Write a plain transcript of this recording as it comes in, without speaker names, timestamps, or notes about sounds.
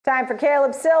Time for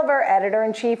Caleb Silver,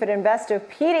 editor-in-chief at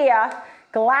Investopedia.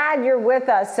 Glad you're with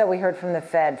us. So we heard from the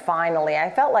Fed finally.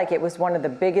 I felt like it was one of the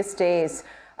biggest days,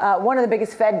 one of the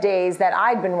biggest Fed days that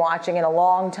I'd been watching in a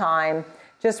long time.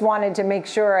 Just wanted to make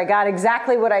sure I got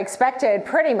exactly what I expected,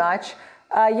 pretty much.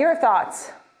 Your thoughts?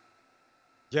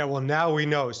 Yeah, well, now we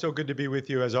know. So good to be with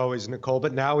you as always, Nicole.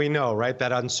 But now we know, right?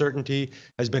 That uncertainty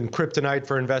has been kryptonite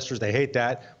for investors. They hate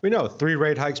that. We know 3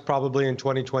 rate hikes probably in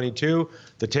 2022,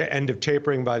 the end of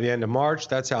tapering by the end of March.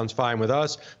 That sounds fine with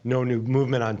us. No new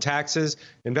movement on taxes.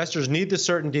 Investors need the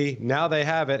certainty. Now they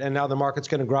have it. And now the market's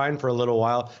going to grind for a little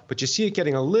while. But you see it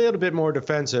getting a little bit more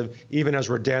defensive, even as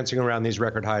we're dancing around these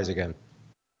record highs again.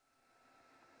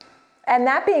 And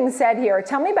that being said here,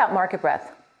 tell me about Market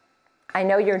Breadth. I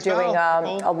know you're doing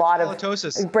a lot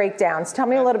of breakdowns. Tell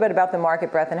me a little bit about the Market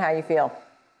Breadth and how you feel.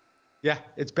 Yeah,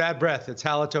 it's bad breath. It's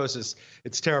halitosis.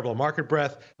 It's terrible. Market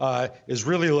breadth is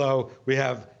really low. We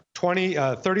have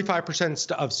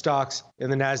 35% of stocks in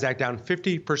the NASDAQ down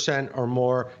 50% or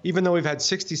more, even though we've had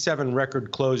 67 record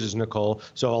closes, Nicole.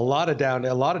 So a lot of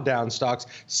down stocks.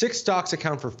 6 stocks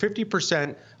account for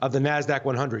 50% of the NASDAQ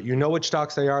 100. You know which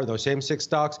stocks they are. Those same 6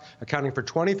 stocks accounting for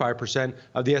 25%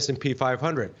 of the S&P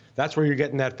 500. That's where you're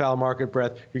getting that foul market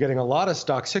breadth. You're getting a lot of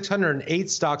stocks.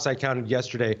 608 stocks I counted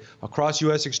yesterday across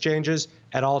U.S. exchanges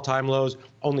at all-time lows.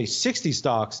 Only 60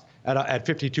 stocks at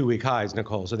 52-week highs,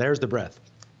 Nicole. So there's the breadth.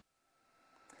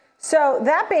 So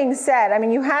that being said, I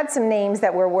mean, you had some names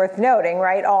that were worth noting,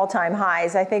 right? All-time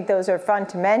highs. I think those are fun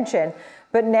to mention.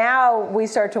 But now we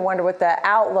start to wonder what the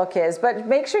outlook is. But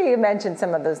make sure you mention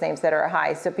some of those names that are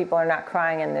high so people are not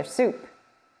crying in their soup.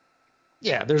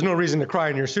 Yeah, there's no reason to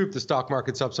cry in your soup. The stock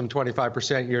market's up some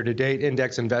 25% year to date.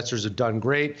 Index investors have done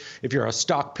great. If you're a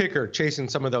stock picker chasing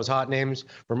some of those hot names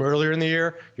from earlier in the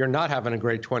year, you're not having a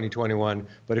great 2021.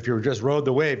 But if you just rode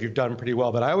the wave, you've done pretty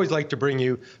well. But I always like to bring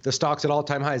you the stocks at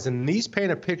all-time highs. And these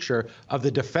paint a picture of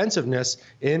the defensiveness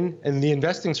in the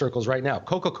investing circles right now.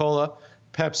 Coca-Cola,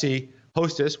 Pepsi,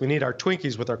 Hostess. We need our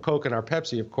Twinkies with our Coke and our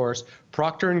Pepsi, of course.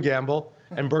 Procter & Gamble.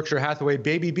 And Berkshire Hathaway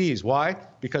Baby Bs. Why?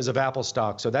 Because of Apple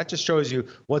stock. So that just shows you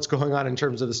what's going on in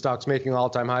terms of the stocks making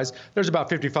all-time highs. There's about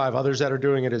 55 others that are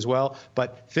doing it as well.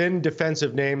 But thin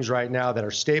defensive names right now that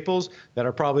are staples that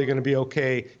are probably going to be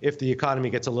okay if the economy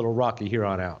gets a little rocky here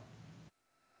on out.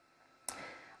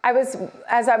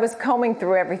 As I was combing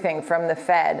through everything from the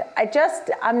Fed,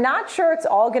 I'm not sure it's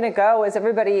all going to go as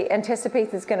everybody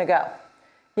anticipates it's going to go.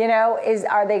 You know,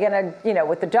 are they going to,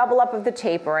 with the double up of the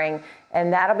tapering,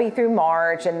 and that'll be through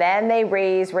March, and then they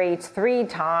raise rates 3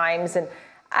 times. And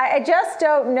I just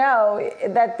don't know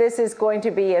that this is going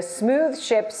to be a smooth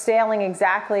ship sailing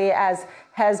exactly as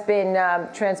has been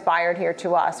transpired here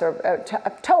to us or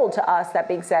told to us. That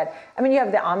being said, I mean, you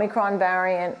have the Omicron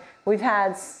variant. We've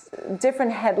had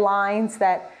different headlines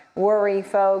that worry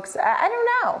folks. I don't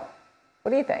know.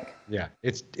 What do you think? Yeah,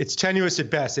 it's tenuous at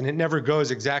best, and it never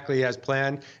goes exactly as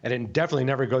planned, and it definitely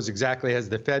never goes exactly as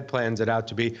the Fed plans it out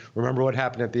to be. Remember what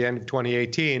happened at the end of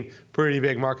 2018? Pretty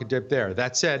big market dip there.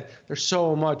 That said, there's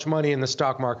so much money in the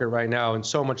stock market right now and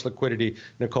so much liquidity,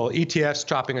 Nicole. ETFs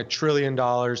topping $1 trillion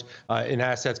in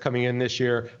assets coming in this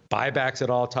year, buybacks at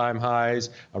all-time highs,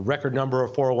 a record number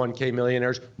of 401k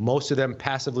millionaires, most of them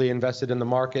passively invested in the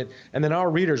market. And then our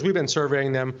readers, we've been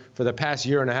surveying them for the past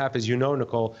year and a half, as you know,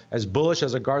 Nicole, as bullish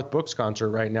as a Garth Brooks concert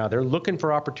right now. They're looking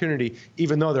for opportunity,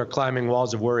 even though they're climbing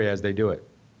walls of worry as they do it.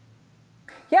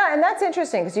 Yeah, and that's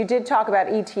interesting because you did talk about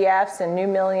ETFs and new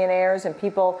millionaires and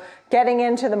people getting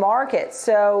into the market.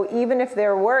 So even if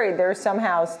they're worried, they're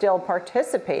somehow still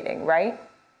participating, right?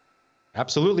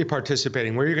 Absolutely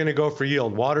participating. Where are you going to go for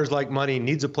yield? Water's like money,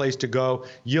 needs a place to go.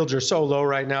 Yields are so low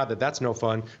right now that that's no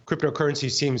fun.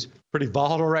 Cryptocurrency seems pretty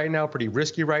volatile right now, pretty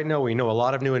risky right now. We know a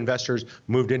lot of new investors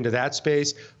moved into that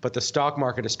space, but the stock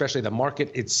market, especially the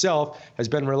market itself, has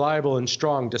been reliable and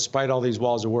strong despite all these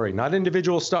walls of worry. Not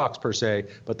individual stocks per se,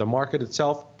 but the market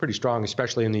itself, pretty strong,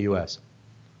 especially in the U.S.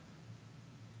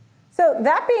 So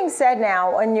that being said,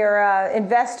 now on your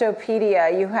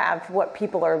Investopedia, you have what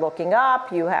people are looking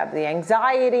up. You have the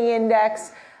anxiety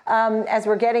index. As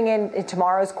we're getting in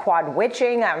tomorrow's quad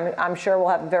witching, I'm sure we'll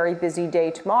have a very busy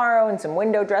day tomorrow and some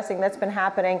window dressing that's been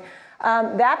happening.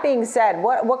 That being said,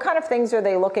 what kind of things are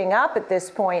they looking up at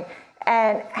this point?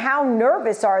 And how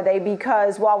nervous are they?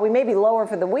 Because while we may be lower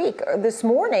for the week, this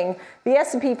morning, the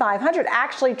S&P 500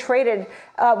 actually traded,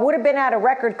 would have been at a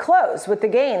record close with the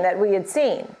gain that we had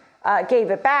seen. Gave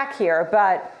it back here,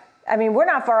 but I mean, we're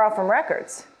not far off from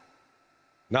records.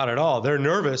 Not at all. They're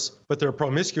nervous, but they're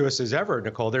promiscuous as ever,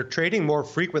 Nicole. They're trading more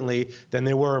frequently than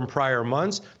they were in prior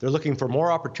months. They're looking for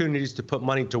more opportunities to put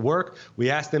money to work. We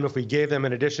asked them if we gave them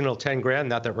an additional 10 grand,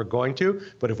 not that we're going to,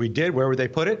 but if we did, where would they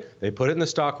put it? They put it in the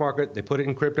stock market. They put it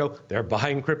in crypto. They're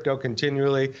buying crypto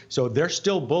continually. So they're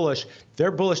still bullish.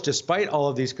 They're bullish despite all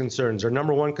of these concerns. Their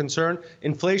number one concern,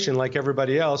 inflation like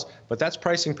everybody else, but that's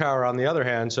pricing power on the other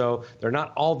hand. So they're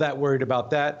not all that worried about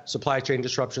that. Supply chain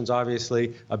disruptions,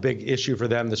 obviously, a big issue for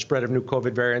them, the spread of new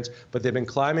COVID variants, but they've been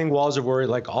climbing walls of worry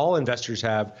like all investors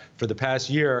have for the past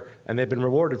year, and they've been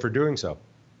rewarded for doing so.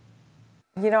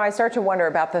 You know, I start to wonder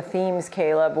about the themes,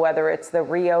 Caleb, whether it's the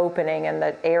reopening and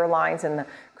the airlines and the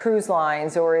cruise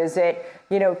lines, or is it,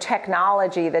 you know,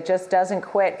 technology that just doesn't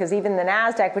quit? Because even the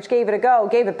NASDAQ, which gave it a go,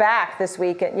 gave it back this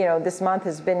week. You know, this month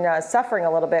has been suffering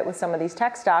a little bit with some of these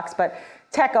tech stocks, but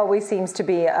tech always seems to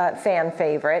be a fan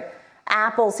favorite.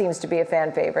 Apple seems to be a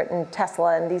fan favorite, and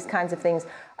Tesla and these kinds of things.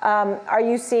 Are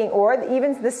you seeing, or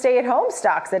even the stay-at-home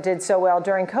stocks that did so well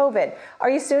during COVID, are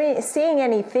you seeing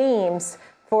any themes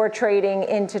for trading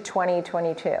into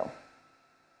 2022?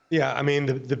 Yeah, I mean,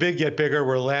 the big get bigger.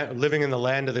 We're living in the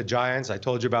land of the giants. I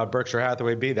told you about Berkshire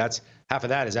Hathaway B. That's half of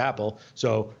that is Apple.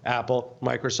 So Apple,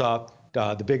 Microsoft,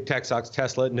 the big tech stocks,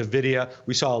 Tesla, NVIDIA.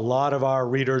 We saw a lot of our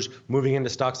readers moving into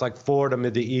stocks like Ford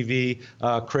amid the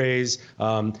EV craze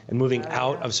and moving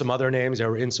out of some other names. They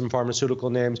were in some pharmaceutical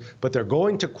names, but they're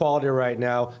going to quality right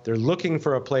now. They're looking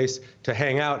for a place to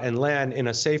hang out and land in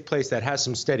a safe place that has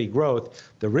some steady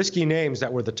growth. The risky names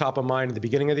that were the top of mind at the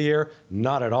beginning of the year,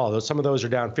 not at all. Some of those are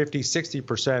down 50,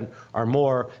 60% or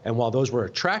more. And while those were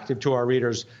attractive to our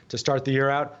readers to start the year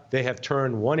out, they have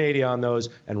turned 180 on those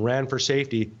and ran for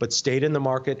safety, but stayed in the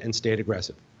market and stayed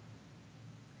aggressive.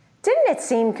 Didn't it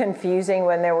seem confusing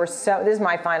when there were this is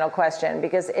my final question,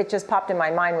 because it just popped in my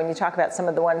mind when you talk about some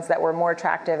of the ones that were more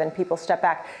attractive and people step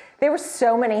back. There were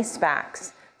so many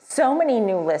SPACs, so many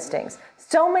new listings,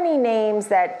 so many names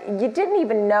that you didn't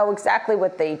even know exactly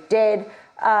what they did.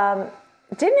 Didn't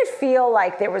it feel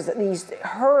like there was these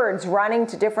herds running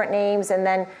to different names, and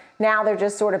then now they're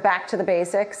just sort of back to the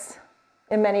basics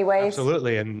in many ways?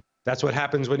 Absolutely. And that's what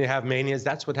happens when you have manias.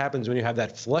 That's what happens when you have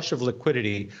that flush of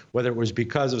liquidity, whether it was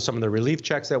because of some of the relief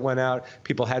checks that went out,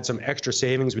 people had some extra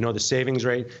savings. We know the savings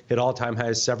rate hit all-time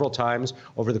highs several times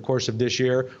over the course of this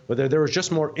year, whether there was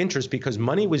just more interest because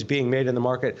money was being made in the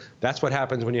market. That's what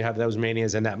happens when you have those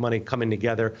manias and that money coming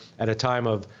together at a time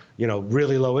of, you know,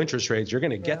 really low interest rates. You're going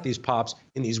to get these pops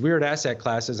in these weird asset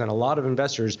classes, and a lot of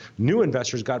investors, new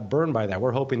investors, got burned by that.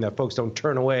 We're hoping that folks don't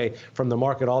turn away from the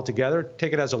market altogether.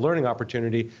 Take it as a learning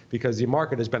opportunity, because the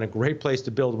market has been a great place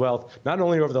to build wealth, not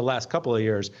only over the last couple of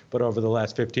years, but over the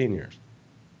last 15 years.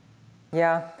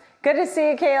 Yeah. Good to see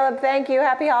you, Caleb. Thank you.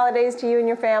 Happy holidays to you and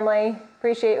your family.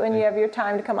 Appreciate when you have your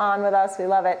time to come on with us. We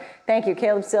love it. Thank you,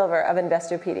 Caleb Silver of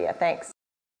Investopedia. Thanks.